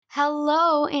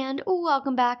Hello and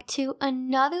welcome back to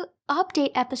another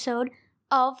update episode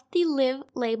of the Live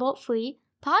Label Free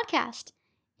podcast.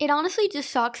 It honestly just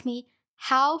shocks me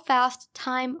how fast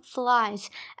time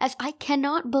flies, as I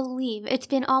cannot believe it's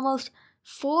been almost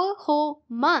 4 whole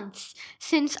months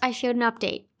since I shared an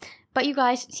update. But you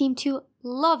guys seem to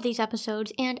love these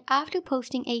episodes, and after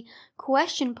posting a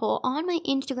question poll on my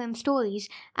Instagram stories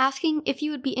asking if you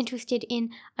would be interested in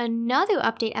another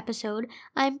update episode,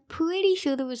 I'm pretty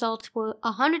sure the results were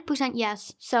 100%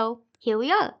 yes, so here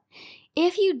we are.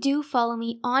 If you do follow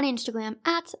me on Instagram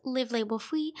at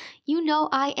livelabelfree, you know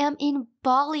I am in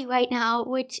Bali right now,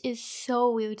 which is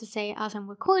so weird to say as I'm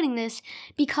recording this,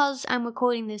 because I'm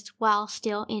recording this while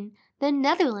still in the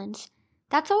Netherlands.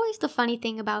 That's always the funny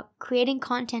thing about creating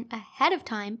content ahead of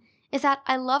time, is that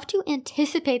I love to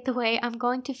anticipate the way I'm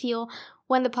going to feel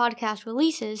when the podcast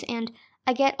releases, and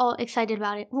I get all excited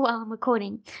about it while I'm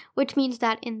recording, which means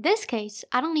that in this case,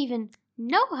 I don't even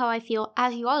know how I feel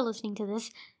as you are listening to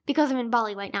this, because I'm in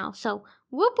Bali right now, so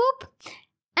whoop whoop!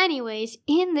 Anyways,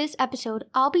 in this episode,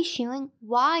 I'll be sharing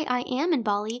why I am in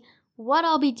Bali, what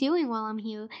I'll be doing while I'm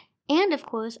here, and of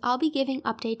course, I'll be giving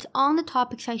updates on the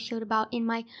topics I shared about in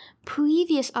my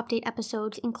previous update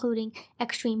episodes, including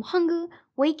extreme hunger,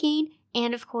 weight gain,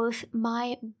 and of course,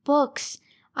 my books.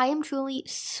 I am truly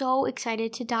so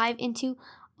excited to dive into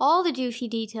all the juicy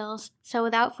details, so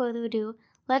without further ado,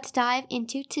 let's dive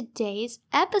into today's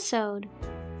episode.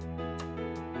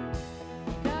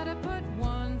 Gotta put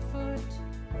one foot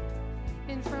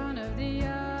in front of the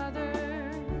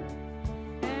other,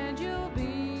 and you'll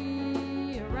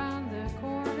be around the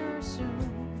corner soon.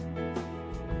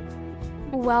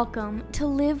 Welcome to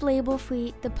Live Label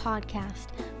Free, the podcast,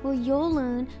 where you'll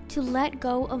learn to let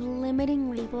go of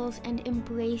limiting labels and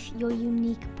embrace your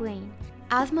unique brain.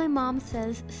 As my mom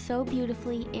says so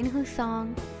beautifully in her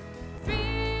song, Fear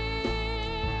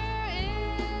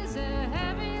is a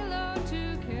heavy load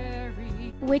to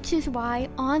carry. which is why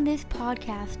on this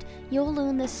podcast, you'll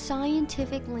learn the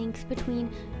scientific links between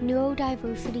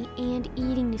neurodiversity and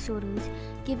eating disorders,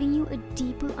 giving you a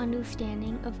deeper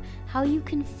understanding of how you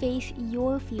can face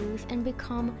your fears and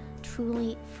become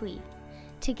truly free.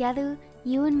 Together,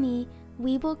 you and me,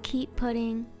 we will keep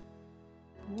putting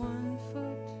One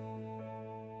foot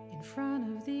in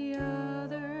front of the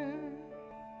other.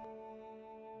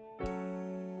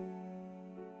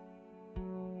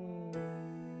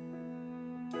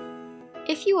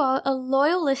 If you are a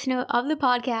loyal listener of the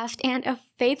podcast and a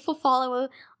faithful follower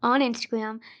on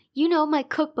Instagram, you know my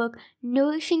cookbook,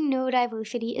 Nourishing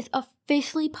Neurodiversity, is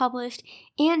officially published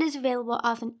and is available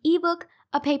as an ebook,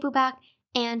 a paperback,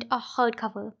 and a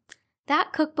hardcover.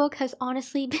 That cookbook has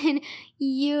honestly been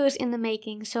years in the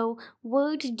making, so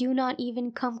words do not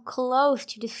even come close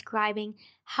to describing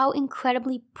how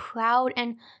incredibly proud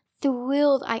and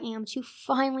thrilled I am to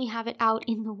finally have it out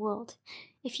in the world.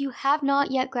 If you have not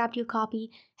yet grabbed your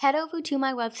copy, head over to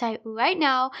my website right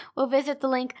now or visit the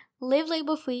link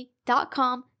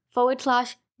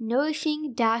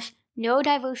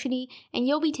livelabelfree.com/nourishing-neurodiversity, and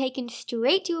you'll be taken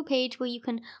straight to a page where you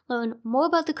can learn more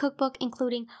about the cookbook,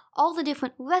 including all the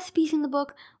different recipes in the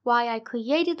book, why I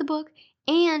created the book,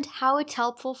 and how it's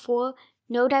helpful for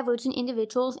neurodivergent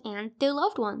individuals and their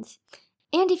loved ones.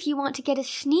 And if you want to get a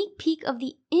sneak peek of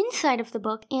the inside of the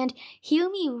book and hear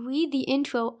me read the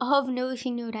intro of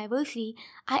Nourishing Neurodiversity,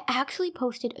 I actually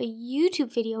posted a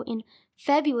YouTube video in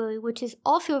February, which is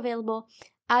also available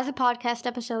as a podcast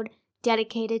episode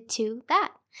dedicated to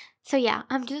that. So yeah,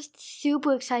 I'm just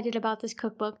super excited about this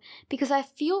cookbook because I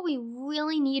feel we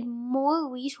really need more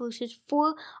resources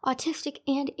for autistic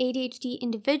and ADHD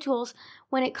individuals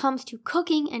when it comes to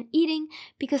cooking and eating,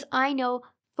 because I know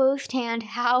firsthand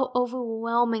how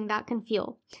overwhelming that can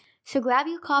feel. So grab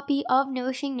your copy of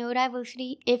Nourishing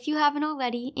Neurodiversity if you haven't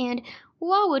already, and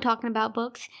while we're talking about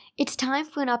books, it's time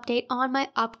for an update on my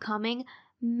upcoming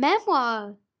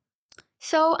memoir.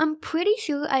 So I'm pretty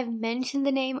sure I've mentioned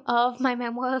the name of my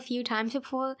memoir a few times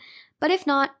before, but if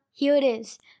not, here it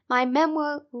is. My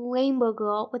memoir, Rainbow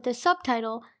Girl, with the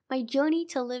subtitle, My Journey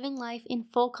to Living Life in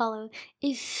Full Color,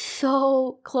 is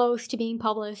so close to being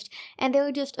published, and there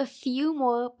are just a few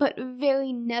more but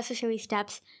very necessary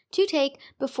steps to take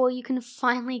before you can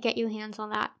finally get your hands on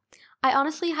that. I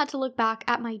honestly had to look back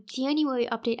at my January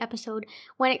update episode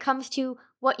when it comes to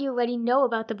what you already know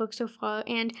about the book so far,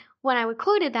 and when I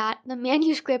recorded that, the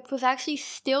manuscript was actually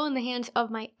still in the hands of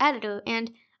my editor,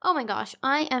 and oh my gosh,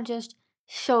 I am just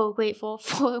so grateful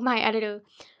for my editor.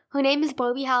 Her name is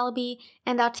Barbie Halaby,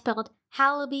 and that's spelled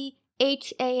Halaby,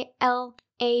 Halaby,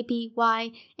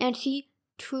 and she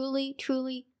truly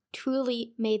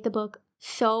made the book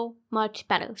so much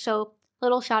better. So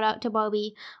little shout out to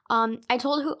Barbie. I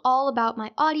told her all about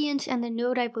my audience and the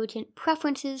neurodivergent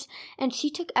preferences, and she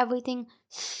took everything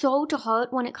so to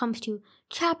heart when it comes to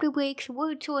chapter breaks,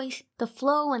 word choice, the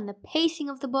flow and the pacing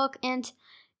of the book, and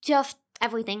just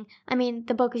everything. I mean,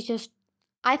 the book is just,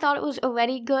 I thought it was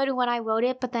already good when I wrote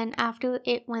it, but then after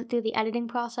it went through the editing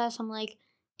process, I'm like,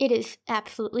 it is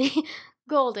absolutely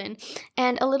golden.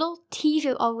 And a little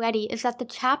teaser already is that the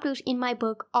chapters in my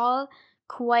book are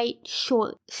quite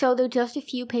short, so they're just a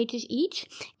few pages each,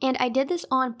 and I did this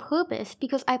on purpose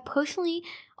because I personally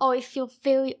always feel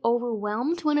very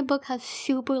overwhelmed when a book has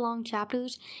super long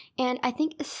chapters, and I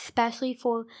think especially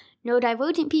for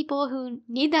neurodivergent people who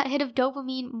need that hit of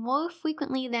dopamine more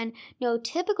frequently than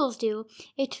neurotypicals do,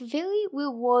 it's very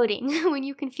rewarding when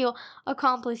you can feel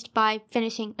accomplished by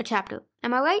finishing a chapter.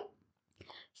 Am I right?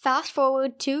 Fast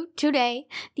forward to today,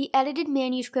 the edited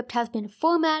manuscript has been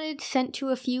formatted, sent to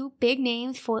a few big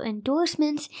names for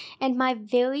endorsements, and my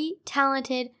very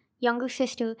talented younger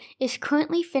sister is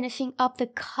currently finishing up the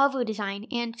cover design,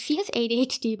 and she has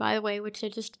ADHD, by the way, which I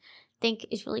just think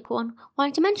is really cool and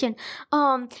wanted to mention.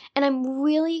 And I'm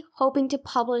really hoping to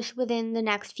publish within the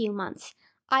next few months.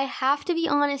 I have to be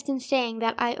honest in saying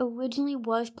that I originally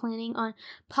was planning on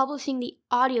publishing the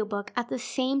audiobook at the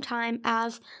same time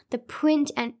as the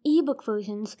print and ebook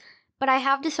versions, but I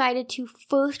have decided to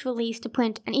first release the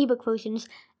print and ebook versions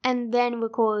and then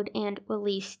record and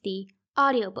release the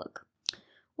audiobook.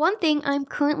 One thing I'm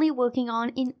currently working on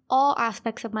in all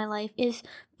aspects of my life is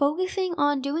focusing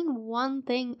on doing one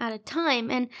thing at a time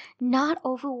and not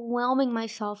overwhelming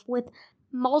myself with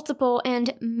multiple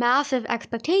and massive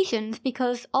expectations,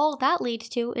 because all that leads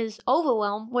to is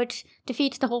overwhelm, which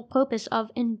defeats the whole purpose of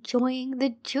enjoying the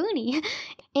journey.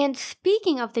 And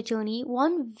speaking of the journey,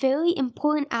 one very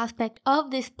important aspect of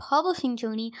this publishing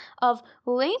journey of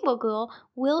Rainbow Girl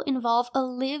will involve a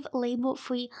Live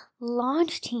Label-Free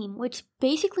launch team, which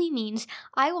basically means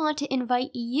I want to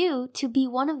invite you to be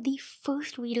one of the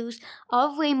first readers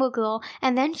of Rainbow Girl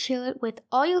and then share it with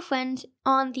all your friends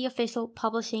on the official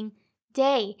publishing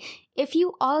day. If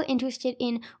you are interested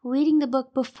in reading the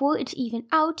book before it's even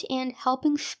out and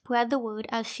helping spread the word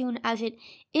as soon as it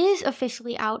is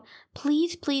officially out,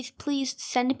 please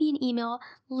send me an email,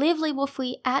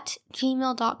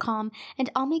 livelabelfree@gmail.com, and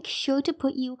I'll make sure to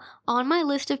put you on my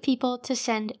list of people to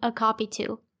send a copy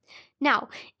to. Now,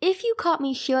 if you caught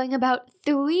me sharing about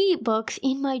 3 books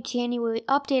in my January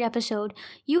update episode,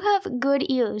 you have good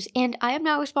ears, and I am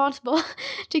now responsible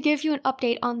to give you an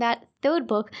update on that 3rd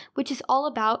book, which is all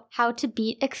about how to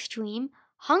beat extreme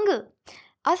hunger.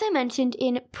 As I mentioned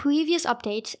in previous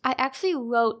updates, I actually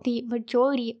wrote the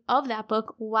majority of that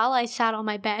book while I sat on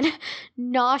my bed,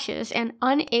 nauseous and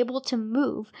unable to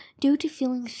move due to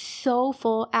feeling so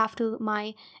full after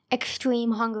my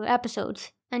extreme hunger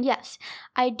episodes. And yes,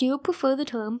 I do prefer the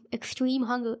term extreme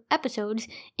hunger episodes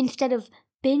instead of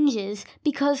binges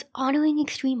because honoring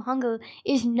extreme hunger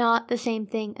is not the same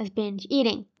thing as binge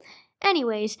eating.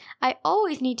 Anyways, I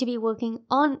always need to be working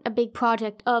on a big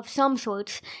project of some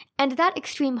sorts, and that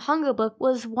extreme hunger book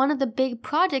was one of the big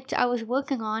projects I was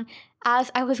working on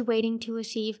as I was waiting to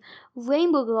receive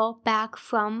Rainbow Girl back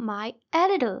from my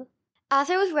editor. As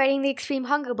I was writing the Extreme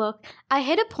Hunger book, I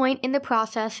hit a point in the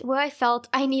process where I felt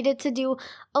I needed to do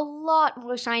a lot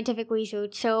more scientific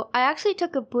research, so I actually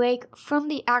took a break from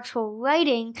the actual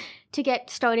writing to get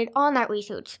started on that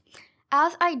research.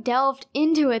 As I delved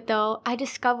into it, though, I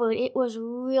discovered it was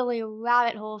really a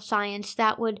rabbit hole of science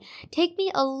that would take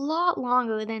me a lot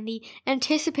longer than the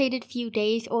anticipated few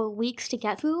days or weeks to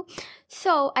get through,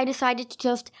 so I decided to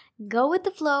just go with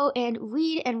the flow and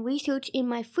read and research in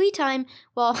my free time,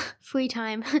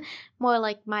 more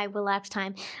like my relaxed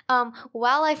time,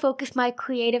 while I focused my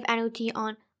creative energy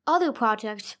on other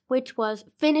projects, which was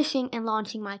finishing and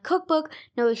launching my cookbook,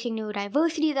 Nourishing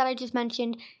Neurodiversity that I just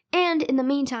mentioned, and in the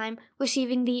meantime,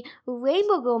 receiving the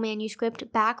Rainbow Girl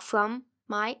manuscript back from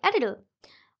my editor.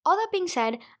 All that being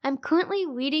said, I'm currently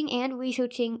reading and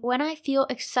researching when I feel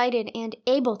excited and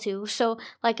able to, so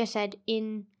like I said,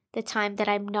 in the time that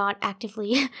I'm not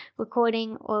actively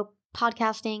recording or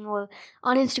podcasting or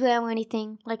on Instagram or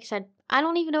anything. Like I said, I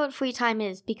don't even know what free time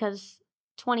is because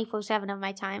 24/7 of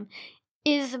my time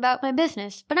is about my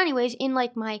business. But anyways, in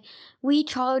like my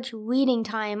recharge reading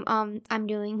time, I'm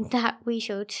doing that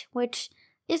research, which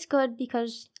is good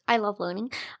because I love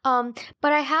learning.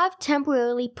 But I have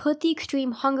temporarily put the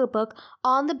Extreme Hunger book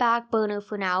on the back burner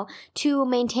for now to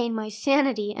maintain my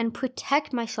sanity and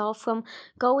protect myself from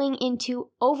going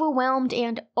into overwhelmed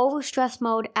and overstressed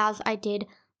mode as I did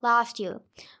last year,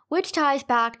 which ties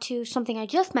back to something I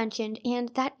just mentioned, and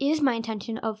that is my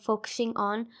intention of focusing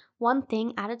on one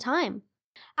thing at a time.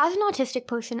 As an autistic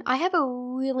person, I have a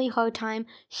really hard time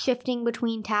shifting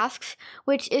between tasks,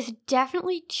 which is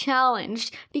definitely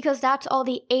challenged because that's all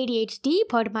the ADHD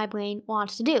part of my brain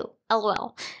wants to do.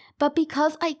 LOL. But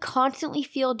because I constantly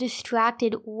feel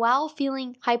distracted while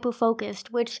feeling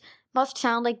hyper-focused, which must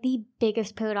sound like the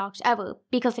biggest paradox ever,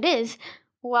 because it is,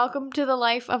 welcome to the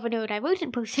life of a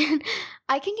neurodivergent person,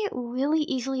 I can get really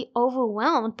easily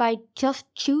overwhelmed by just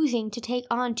choosing to take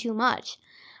on too much.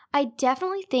 I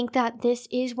definitely think that this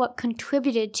is what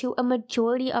contributed to a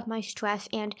majority of my stress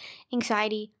and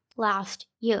anxiety last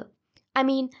year. I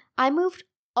mean, I moved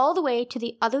all the way to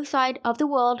the other side of the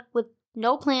world with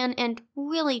no plan and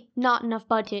really not enough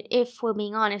budget, if we're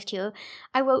being honest here.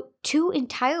 I wrote 2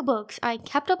 entire books, I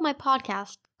kept up my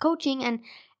podcast, coaching, and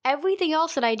everything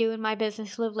else that I do in my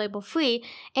business live label free,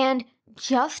 and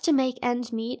just to make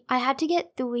ends meet, I had to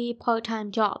get 3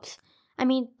 part-time jobs. I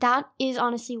mean, that is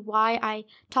honestly why I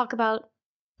talk about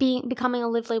becoming a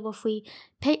Live Label Free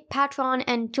patron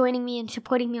and joining me and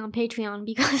supporting me on Patreon,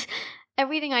 because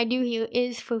everything I do here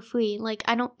is for free. Like,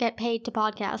 I don't get paid to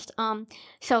podcast.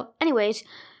 So anyways,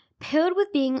 paired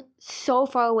with being so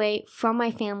far away from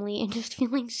my family and just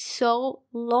feeling so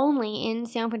lonely in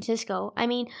San Francisco, I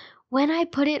mean, when I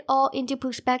put it all into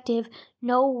perspective,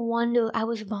 no wonder I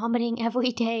was vomiting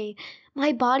every day.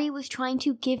 My body was trying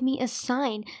to give me a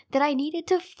sign that I needed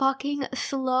to fucking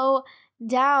slow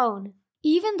down.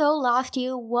 Even though last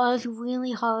year was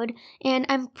really hard, and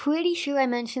I'm pretty sure I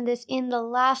mentioned this in the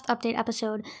last update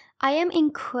episode, I am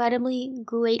incredibly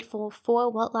grateful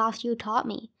for what last year taught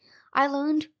me. I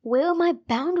learned where my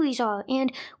boundaries are,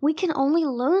 and we can only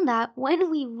learn that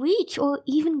when we reach or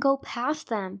even go past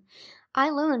them. I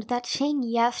learned that saying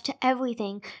yes to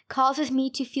everything causes me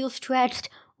to feel stretched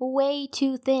way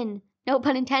too thin, no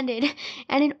pun intended,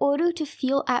 and in order to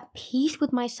feel at peace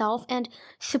with myself and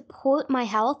support my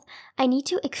health, I need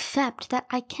to accept that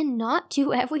I cannot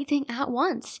do everything at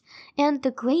once. And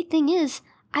the great thing is,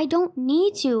 I don't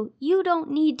need to. You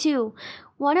don't need to.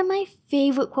 One of my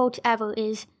favorite quotes ever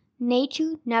is,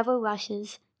 "Nature never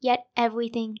rushes, yet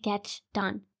everything gets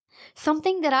done."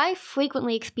 Something that I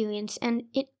frequently experience, and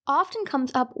it often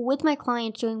comes up with my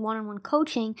clients during one-on-one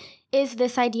coaching, is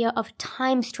this idea of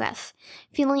time stress,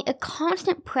 feeling a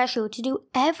constant pressure to do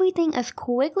everything as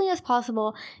quickly as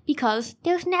possible because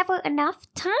there's never enough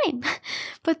time.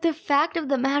 But the fact of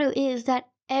the matter is that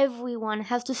everyone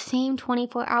has the same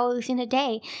 24 hours in a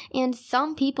day, and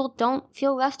some people don't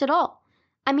feel rest at all.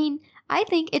 I mean, I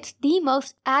think it's the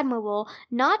most admirable,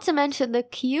 not to mention the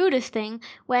cutest thing,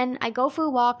 when I go for a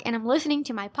walk and I'm listening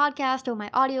to my podcast or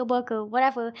my audiobook or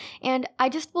whatever, and I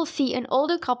just will see an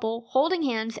older couple holding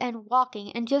hands and walking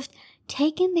and just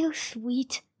taking their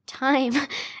sweet time.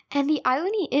 And the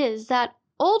irony is that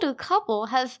older couple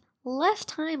has less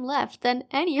time left than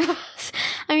any of us.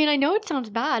 I mean, I know it sounds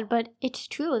bad, but it's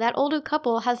true. That older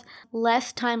couple has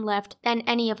less time left than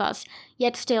any of us,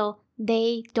 yet still,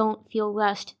 they don't feel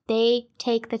rushed. They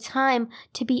take the time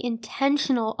to be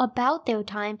intentional about their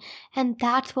time, and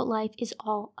that's what life is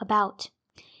all about.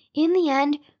 In the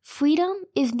end, freedom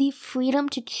is the freedom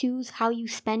to choose how you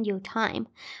spend your time.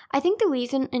 I think the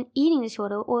reason an eating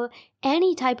disorder or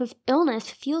any type of illness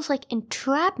feels like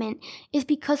entrapment is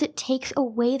because it takes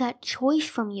away that choice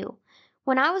from you.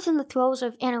 When I was in the throes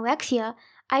of anorexia,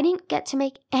 I didn't get to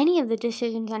make any of the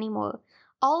decisions anymore.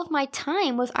 All of my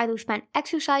time was either spent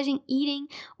exercising, eating,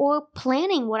 or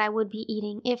planning what I would be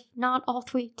eating, if not all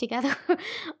 3 together.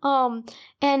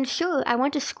 And sure, I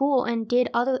went to school and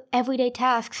did other everyday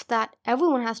tasks that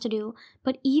everyone has to do,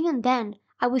 but even then,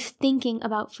 I was thinking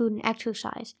about food and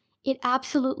exercise. It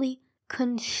absolutely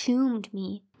consumed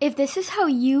me. If this is how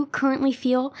you currently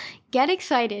feel, get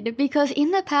excited, because in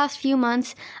the past few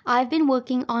months, I've been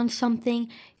working on something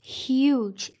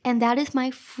huge, and that is my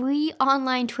free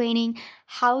online training,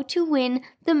 How to Win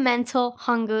the Mental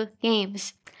Hunger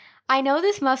Games. I know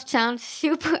this must sound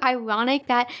super ironic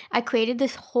that I created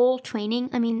this whole training.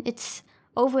 I mean, it's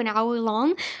over an hour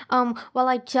long, while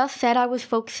I just said I was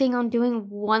focusing on doing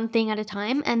one thing at a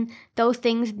time, and those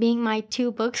things being my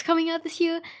 2 books coming out this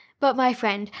year. But my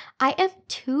friend, I am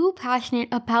too passionate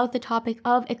about the topic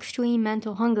of extreme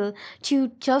mental hunger to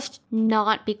just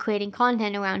not be creating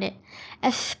content around it.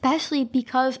 Especially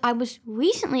because I was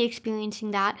recently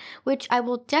experiencing that, which I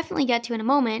will definitely get to in a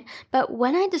moment, but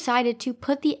when I decided to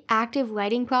put the active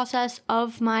writing process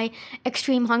of my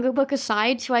extreme hunger book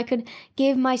aside so I could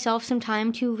give myself some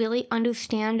time to really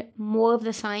understand more of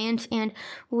the science and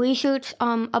research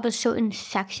of a certain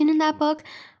section in that book,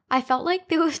 I felt like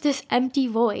there was this empty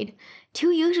void.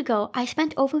 2 years ago, I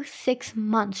spent over 6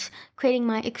 months creating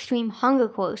my extreme hunger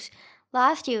course.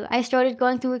 Last year, I started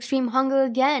going through extreme hunger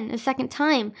again a second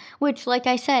time, which, like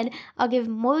I said, I'll give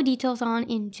more details on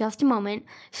in just a moment.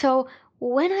 So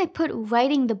when I put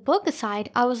writing the book aside,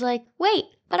 I was like, wait,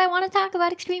 but I want to talk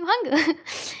about extreme hunger.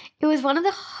 It was one of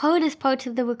the hardest parts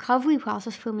of the recovery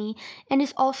process for me, and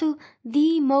is also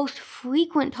the most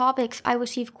frequent topics I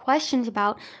receive questions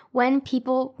about when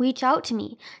people reach out to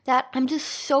me, that I'm just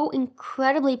so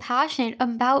incredibly passionate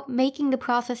about making the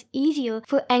process easier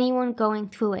for anyone going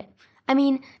through it. I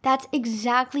mean, that's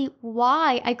exactly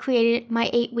why I created my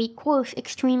 8-week course,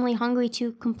 Extremely Hungry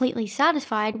to Completely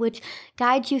Satisfied, which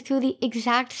guides you through the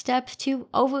exact steps to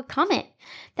overcome it.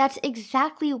 That's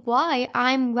exactly why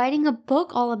I'm writing a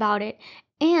book all about it.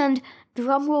 And,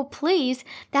 drumroll please,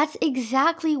 that's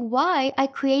exactly why I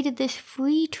created this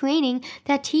free training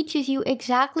that teaches you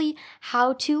exactly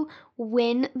how to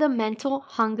win the mental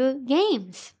hunger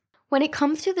games. When it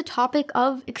comes to the topic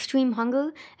of extreme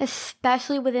hunger,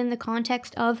 especially within the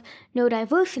context of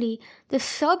neurodiversity, the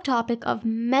subtopic of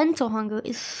mental hunger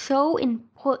is so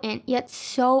important yet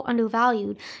so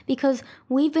undervalued, because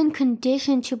we've been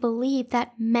conditioned to believe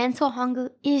that mental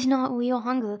hunger is not real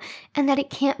hunger, and that it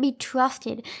can't be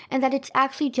trusted, and that it's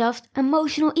actually just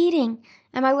emotional eating.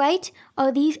 Am I right?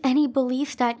 Are these any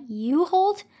beliefs that you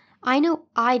hold? I know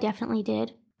I definitely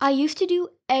did. I used to do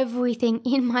everything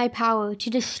in my power to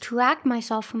distract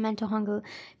myself from mental hunger,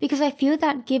 because I feel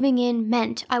that giving in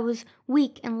meant I was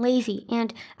weak and lazy,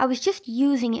 and I was just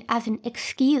using it as an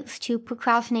excuse to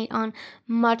procrastinate on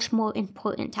much more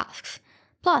important tasks.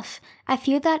 Plus, I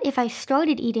fear that if I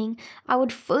started eating, I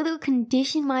would further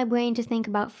condition my brain to think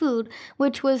about food,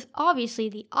 which was obviously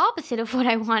the opposite of what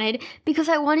I wanted, because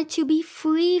I wanted to be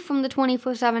free from the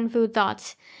 24/7 food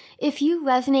thoughts. If you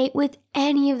resonate with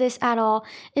any of this at all,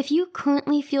 if you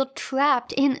currently feel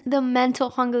trapped in the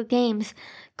mental hunger games,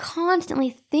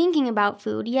 constantly thinking about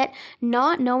food, yet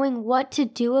not knowing what to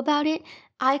do about it,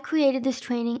 I created this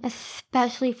training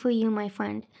especially for you, my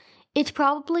friend. It's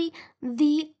probably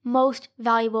the most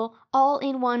valuable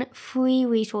all-in-one free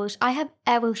resource I have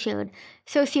ever shared.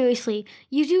 So seriously,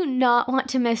 you do not want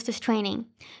to miss this training.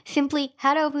 Simply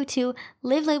head over to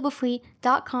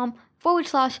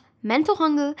livelabelfree.com/mental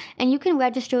hunger, and you can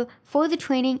register for the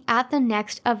training at the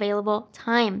next available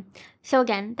time. So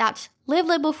again, that's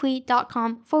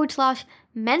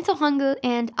livelabelfree.com/mental hunger,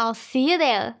 and I'll see you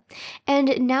there.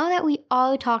 And now that we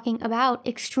are talking about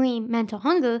extreme mental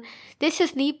hunger, this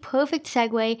is the perfect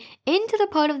segue into the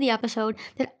part of the episode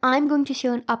that I'm going to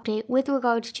share an update with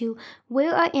regards to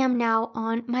where I am now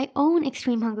on my own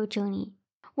extreme hunger journey.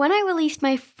 When I released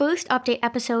my first update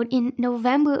episode in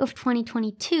November of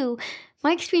 2022,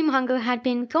 my extreme hunger had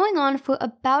been going on for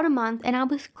about a month, and I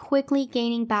was quickly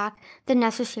gaining back the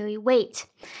necessary weight.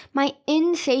 My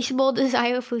insatiable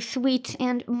desire for sweets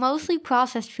and mostly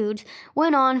processed foods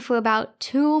went on for about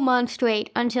 2 months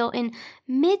straight, until in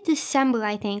mid-December,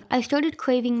 I think, I started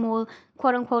craving more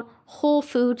quote-unquote whole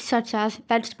foods such as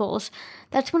vegetables.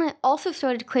 That's when I also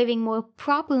started craving more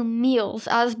proper meals,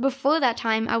 as before that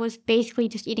time I was basically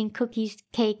just eating cookies,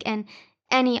 cake, and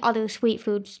any other sweet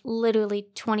foods literally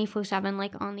 24/7,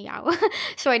 like on the hour.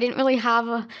 So I didn't really have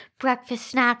a breakfast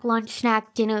snack, lunch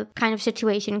snack, dinner kind of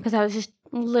situation, because I was just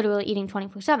literally eating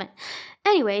 24/7.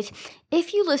 Anyways,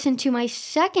 if you listen to my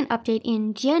second update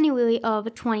in January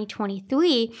of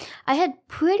 2023, I had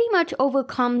pretty much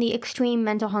overcome the extreme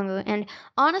mental hunger and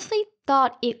honestly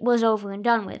thought it was over and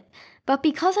done with. But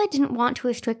because I didn't want to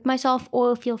restrict myself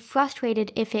or feel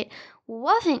frustrated if it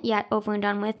wasn't yet over and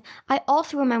done with, I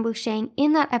also remember saying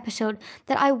in that episode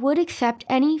that I would accept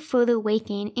any further weight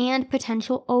gain and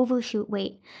potential overshoot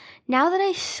weight. Now that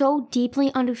I so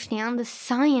deeply understand the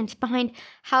science behind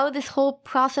how this whole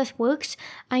process works,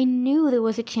 I knew there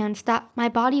was a chance that my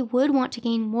body would want to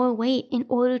gain more weight in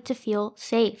order to feel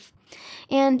safe.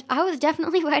 And I was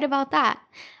definitely right about that.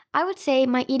 I would say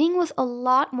my eating was a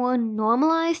lot more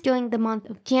normalized during the month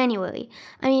of January.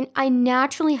 I mean, I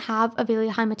naturally have a very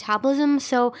high metabolism,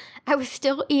 so I was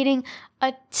still eating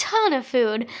a ton of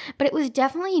food, but it was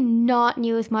definitely not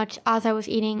near as much as I was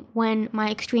eating when my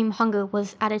extreme hunger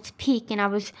was at its peak, and I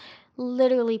was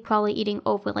literally probably eating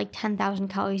over like 10,000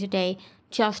 calories a day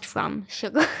just from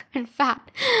sugar and fat.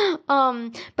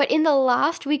 But in the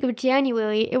last week of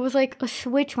January, it was like a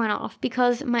switch went off,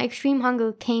 because my extreme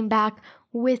hunger came back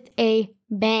with a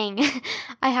bang.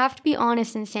 I have to be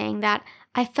honest in saying that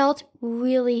I felt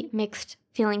really mixed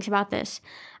feelings about this.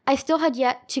 I still had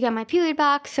yet to get my period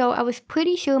back, so I was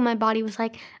pretty sure my body was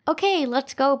like, okay,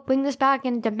 let's go bring this back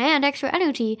and demand extra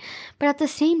energy. But at the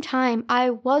same time, I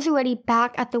was already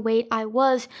back at the weight I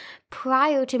was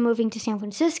prior to moving to San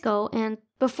Francisco and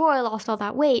before I lost all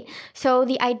that weight. So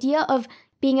the idea of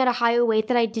being at a higher weight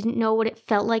that I didn't know what it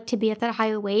felt like to be at that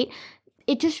higher weight,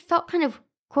 it just felt kind of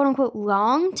quote unquote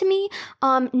wrong to me.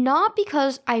 Not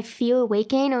because I fear weight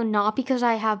gain or not because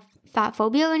I have fat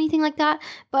phobia or anything like that,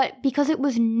 but because it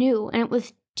was new and it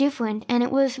was different and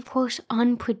it was, of course,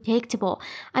 unpredictable.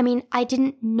 I mean, I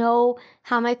didn't know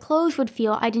how my clothes would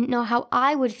feel. I didn't know how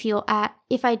I would feel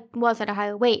if I was at a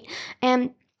higher weight.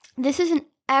 And this is an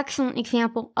excellent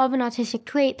example of an autistic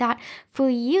trait that for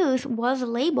years was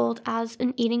labeled as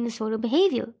an eating disorder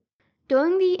behavior.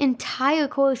 During the entire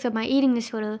course of my eating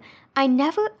disorder, I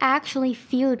never actually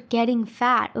feared getting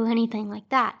fat or anything like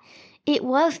that. It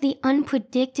was the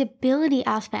unpredictability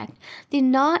aspect, the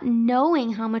not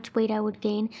knowing how much weight I would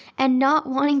gain and not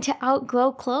wanting to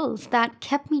outgrow clothes that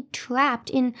kept me trapped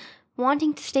in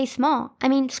wanting to stay small. I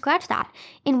mean, scratch that,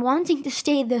 in wanting to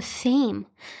stay the same.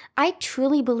 I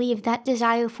truly believe that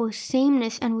desire for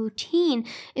sameness and routine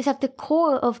is at the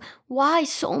core of why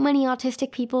so many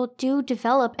autistic people do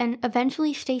develop and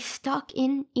eventually stay stuck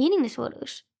in eating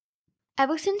disorders.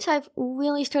 Ever since I've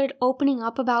really started opening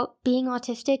up about being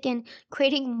autistic and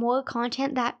creating more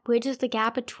content that bridges the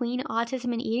gap between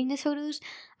autism and eating disorders,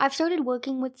 I've started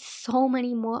working with so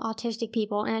many more autistic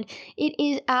people, and it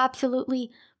is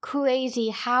absolutely crazy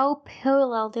how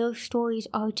parallel their stories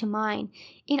are to mine.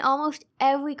 In almost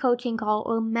every coaching call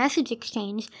or message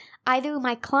exchange, either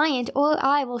my client or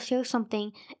I will share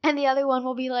something and the other one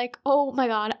will be like, oh my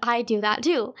god, I do that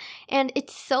too. And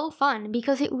it's so fun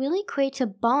because it really creates a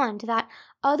bond that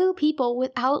other people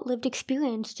without lived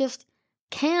experience just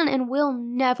can and will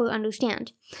never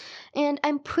understand. And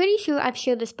I'm pretty sure I've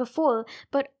shared this before,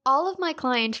 but all of my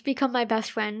clients become my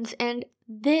best friends, and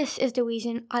this is the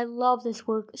reason I love this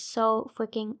work so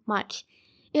freaking much.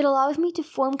 It allows me to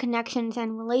form connections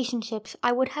and relationships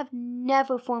I would have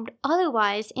never formed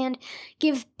otherwise, and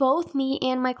gives both me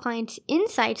and my clients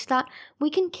insights that we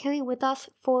can carry with us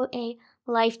for a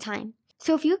lifetime.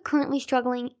 So if you're currently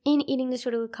struggling in eating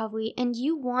disorder recovery and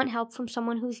you want help from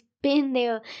someone who's been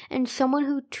there and someone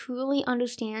who truly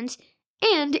understands,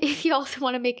 and if you also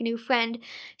want to make a new friend,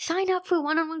 sign up for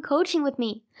one-on-one coaching with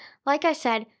me. Like I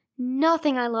said,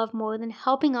 nothing I love more than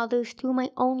helping others through my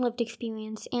own lived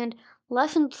experience and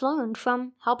lessons learned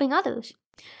from helping others.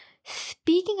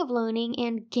 Speaking of learning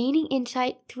and gaining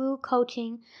insight through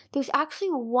coaching, there's actually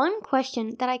one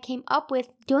question that I came up with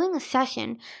during a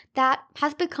session that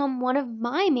has become one of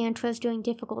my mantras during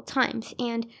difficult times,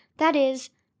 and that is,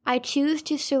 I choose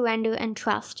to surrender and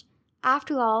trust.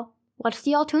 After all, what's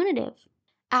the alternative?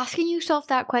 Asking yourself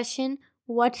that question,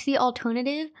 what's the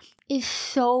alternative, is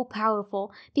so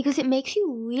powerful because it makes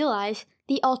you realize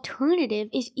the alternative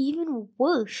is even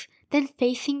worse than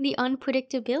facing the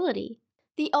unpredictability.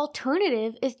 The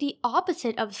alternative is the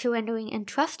opposite of surrendering and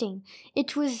trusting.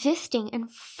 It's resisting and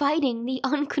fighting the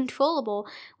uncontrollable,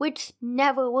 which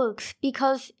never works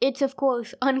because it's, of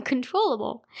course,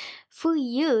 uncontrollable. For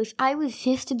years, I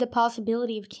resisted the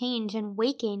possibility of change and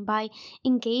weight gain by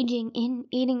engaging in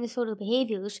eating disorder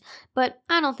behaviors, but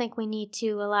I don't think we need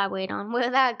to elaborate on where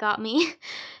that got me.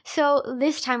 So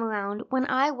this time around, when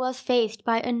I was faced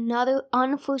by another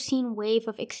unforeseen wave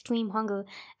of extreme hunger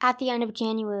at the end of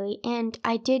January, and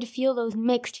I did feel those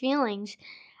mixed feelings,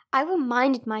 I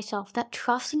reminded myself that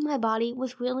trusting my body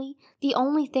was really the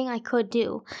only thing I could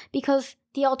do, because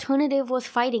the alternative was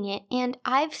fighting it, and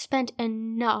I've spent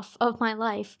enough of my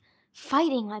life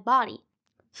fighting my body.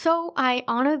 So I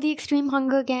honored the extreme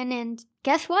hunger again, and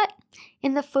guess what?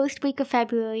 In the first week of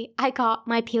February, I got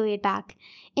my period back.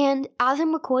 And as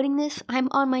I'm recording this, I'm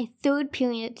on my third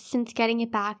period since getting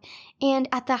it back, and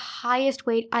at the highest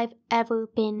weight I've ever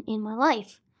been in my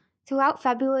life. Throughout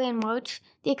February and March,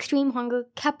 the extreme hunger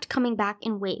kept coming back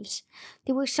in waves.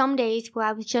 There were some days where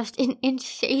I was just an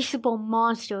insatiable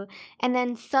monster, and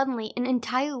then suddenly an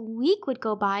entire week would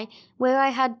go by where I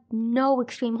had no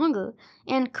extreme hunger.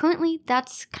 And currently,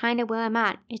 that's kind of where I'm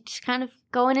at. It's kind of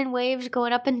going in waves,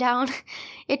 going up and down.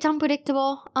 It's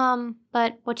unpredictable,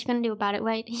 but what you gonna do about it,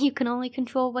 right? You can only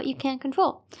control what you can't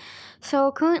control.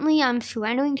 So currently, I'm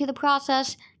surrendering to the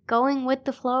process, going with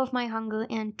the flow of my hunger,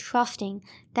 and trusting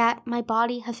that my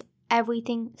body has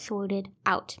everything sorted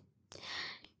out.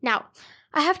 Now,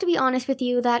 I have to be honest with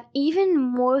you that even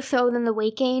more so than the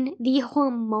weight gain, the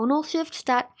hormonal shifts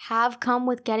that have come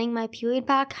with getting my period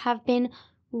back have been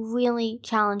really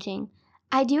challenging.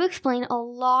 I do explain a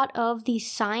lot of the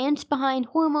science behind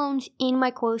hormones in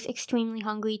my course Extremely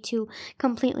Hungry to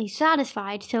Completely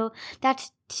Satisfied, so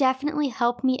that's definitely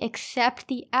helped me accept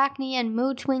the acne and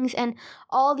mood swings and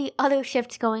all the other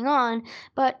shifts going on,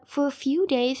 but for a few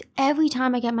days, every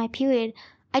time I get my period,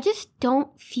 I just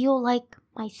don't feel like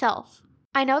myself.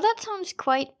 I know that sounds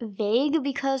quite vague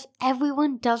because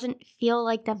everyone doesn't feel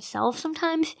like themselves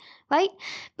sometimes, right?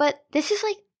 But this is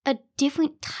like a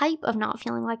different type of not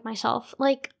feeling like myself,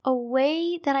 like a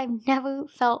way that I've never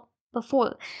felt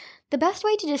before. The best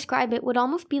way to describe it would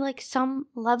almost be like some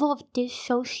level of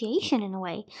dissociation in a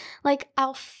way. Like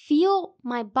I'll feel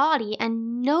my body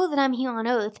and know that I'm here on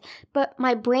Earth, but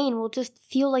my brain will just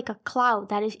feel like a cloud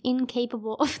that is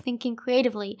incapable of thinking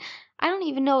creatively. I don't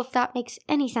even know if that makes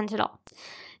any sense at all.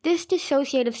 This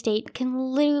dissociative state can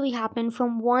literally happen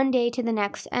from one day to the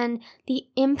next, and the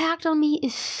impact on me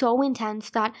is so intense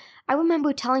that I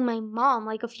remember telling my mom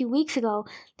like a few weeks ago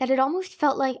that it almost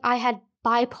felt like I had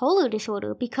bipolar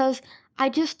disorder because I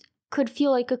just could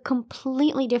feel like a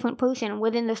completely different person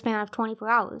within the span of 24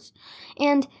 hours.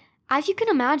 And as you can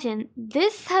imagine,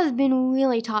 this has been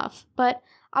really tough, but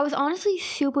I was honestly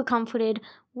super comforted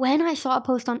when I saw a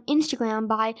post on Instagram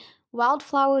by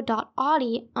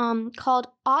wildflower.audi called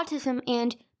Autism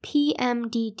and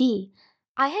PMDD.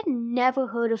 I had never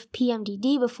heard of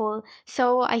PMDD before,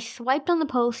 so I swiped on the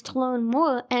post to learn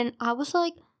more, and I was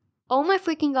like, oh my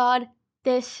freaking god,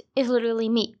 this is literally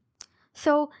me.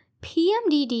 So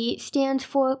PMDD stands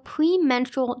for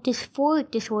premenstrual dysphoric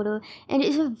disorder and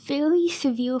is a very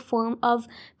severe form of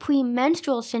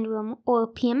premenstrual syndrome, or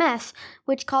PMS,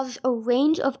 which causes a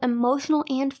range of emotional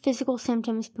and physical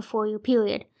symptoms before your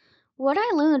period. What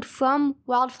I learned from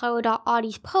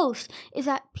wildflower.audi's post is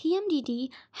that PMDD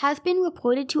has been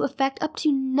reported to affect up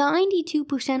to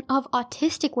 92% of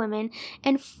autistic women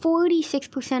and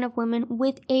 46% of women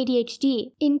with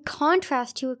ADHD, in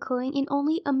contrast to occurring in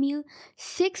only a mere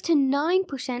 6 to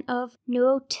 9% of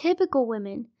neurotypical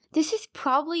women. This is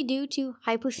probably due to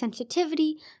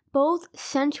hypersensitivity, both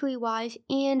sensory-wise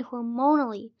and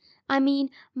hormonally. I mean,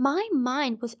 my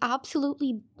mind was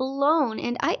absolutely blown,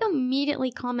 and I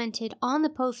immediately commented on the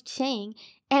post saying,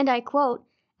 and I quote,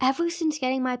 "Ever since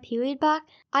getting my period back,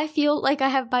 I feel like I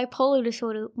have bipolar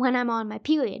disorder when I'm on my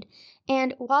period."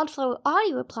 And Wildflower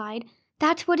Audie replied,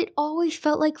 "That's what it always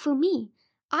felt like for me.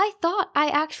 I thought I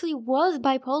actually was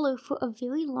bipolar for a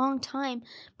very long time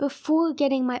before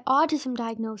getting my autism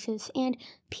diagnosis, and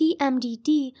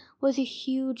PMDD was a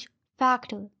huge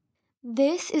factor."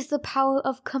 This is the power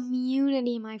of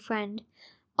community, my friend.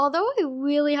 Although I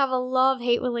really have a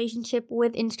love-hate relationship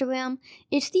with Instagram,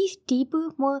 it's these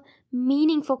deeper, more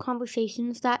meaningful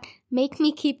conversations that make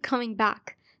me keep coming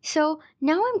back. So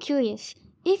now I'm curious,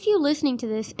 if you're listening to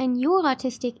this and you're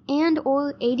autistic and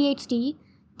or ADHD,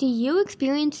 do you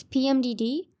experience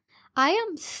PMDD? I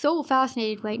am so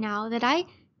fascinated right now that I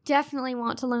definitely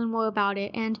want to learn more about it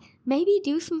and maybe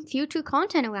do some future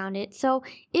content around it. So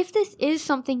if this is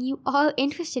something you are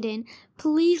interested in,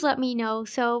 please let me know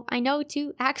so I know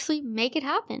to actually make it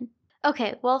happen.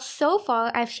 Okay, well, so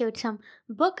far I've shared some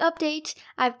book updates,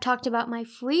 I've talked about my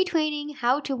free training,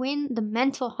 how to win the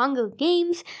mental hunger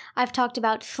games, I've talked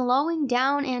about slowing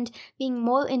down and being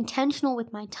more intentional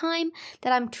with my time,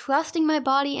 that I'm trusting my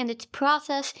body and its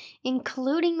process,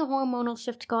 including the hormonal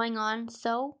shift going on.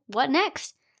 So what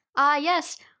next?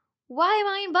 Yes, why am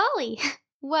I in Bali?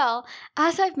 Well,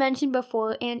 as I've mentioned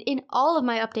before and in all of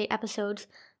my update episodes,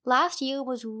 last year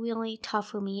was really tough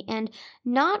for me and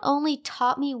not only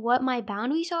taught me what my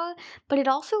boundaries are, but it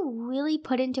also really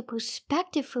put into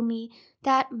perspective for me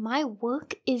that my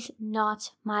work is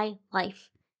not my life.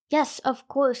 Yes, of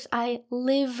course, I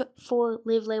live for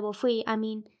Live Label Free. I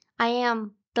mean, I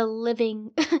am the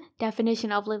living definition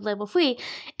of Live Label Free,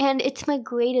 and it's my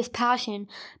greatest passion,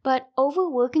 but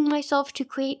overworking myself to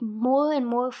create more and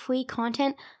more free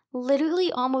content literally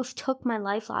almost took my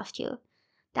life last year.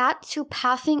 That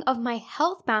surpassing of my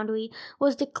health boundary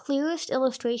was the clearest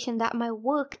illustration that my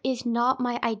work is not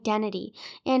my identity,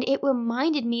 and it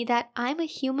reminded me that I'm a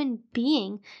human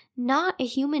being, not a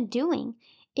human doing.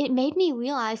 It made me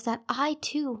realize that I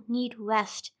too need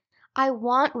rest. I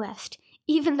want rest,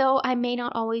 even though I may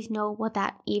not always know what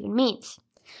that even means.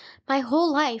 My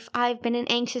whole life, I've been an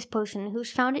anxious person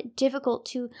who's found it difficult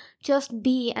to just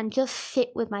be and just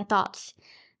sit with my thoughts.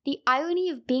 The irony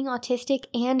of being autistic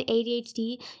and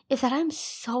ADHD is that I'm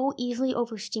so easily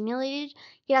overstimulated,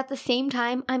 yet at the same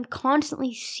time, I'm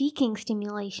constantly seeking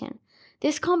stimulation.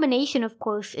 This combination, of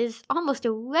course, is almost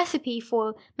a recipe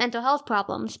for mental health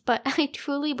problems, but I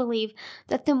truly believe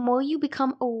that the more you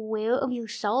become aware of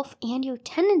yourself and your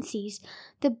tendencies,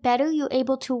 the better you're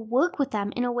able to work with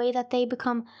them in a way that they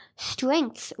become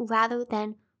strengths rather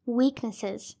than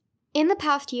weaknesses. In the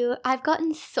past year, I've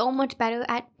gotten so much better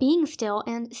at being still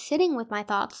and sitting with my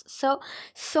thoughts, so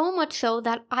much so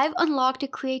that I've unlocked a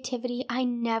creativity I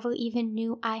never even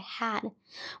knew I had.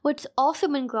 What's also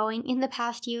been growing in the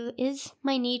past year is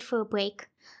my need for a break.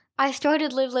 I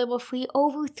started Live Label Free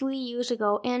over 3 years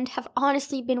ago and have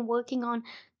honestly been working on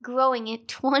growing it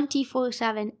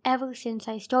 24/7 ever since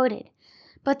I started.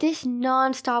 But this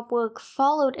non-stop work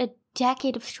followed a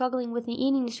decade of struggling with an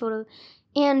eating disorder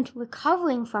and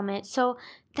recovering from it. So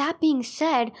that being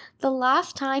said, the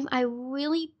last time I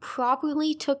really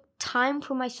properly took time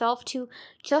for myself to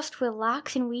just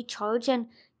relax and recharge and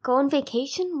go on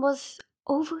vacation was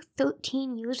over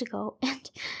 13 years ago.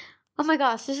 And oh my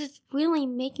gosh, this is really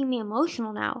making me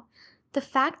emotional now. The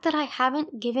fact that I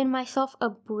haven't given myself a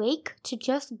break to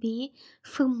just be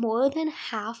for more than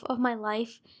half of my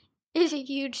life is a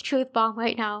huge truth bomb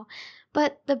right now.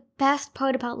 But the best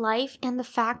part about life and the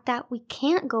fact that we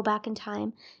can't go back in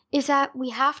time is that we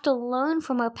have to learn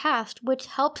from our past, which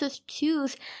helps us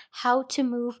choose how to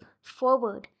move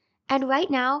forward. And right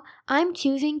now, I'm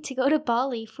choosing to go to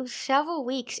Bali for several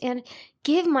weeks and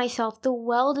give myself the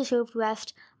well-deserved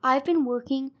rest I've been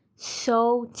working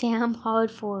so damn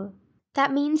hard for.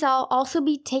 That means I'll also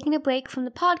be taking a break from the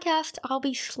podcast, I'll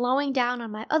be slowing down on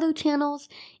my other channels,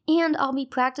 and I'll be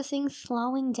practicing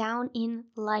slowing down in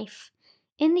life.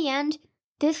 In the end,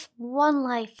 this one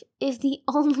life is the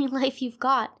only life you've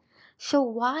got, so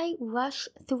why rush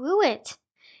through it?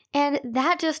 And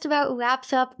that just about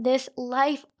wraps up this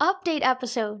life update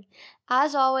episode.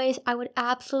 As always, I would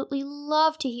absolutely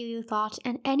love to hear your thoughts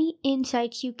and any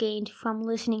insights you gained from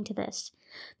listening to this.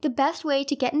 The best way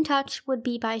to get in touch would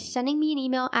be by sending me an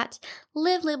email at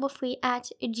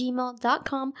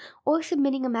livelabelfree@gmail.com or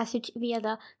submitting a message via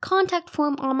the contact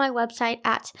form on my website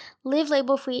at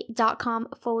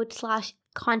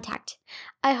livelabelfree.com/contact.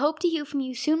 I hope to hear from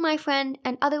you soon, my friend,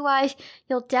 and otherwise,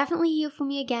 you'll definitely hear from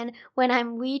me again when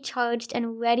I'm recharged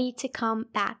and ready to come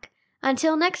back.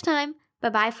 Until next time,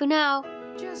 bye-bye for now.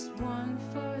 Just one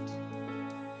foot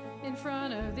in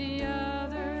front of the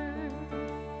other,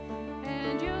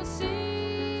 and you'll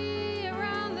see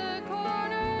around the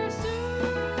corner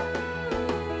soon.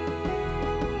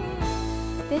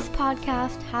 This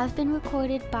podcast has been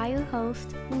recorded by your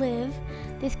host, Liv.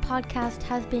 This podcast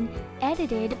has been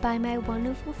edited by my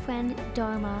wonderful friend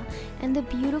Dharma, and the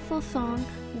beautiful song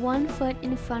One Foot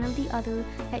in Front of the Other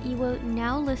that you are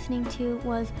now listening to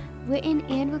was written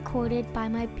and recorded by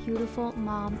my beautiful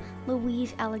mom,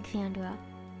 Louise Alexandra.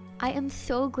 I am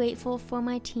so grateful for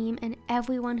my team and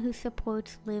everyone who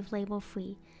supports Live Label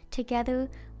Free. Together,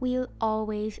 we are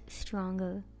always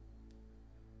stronger.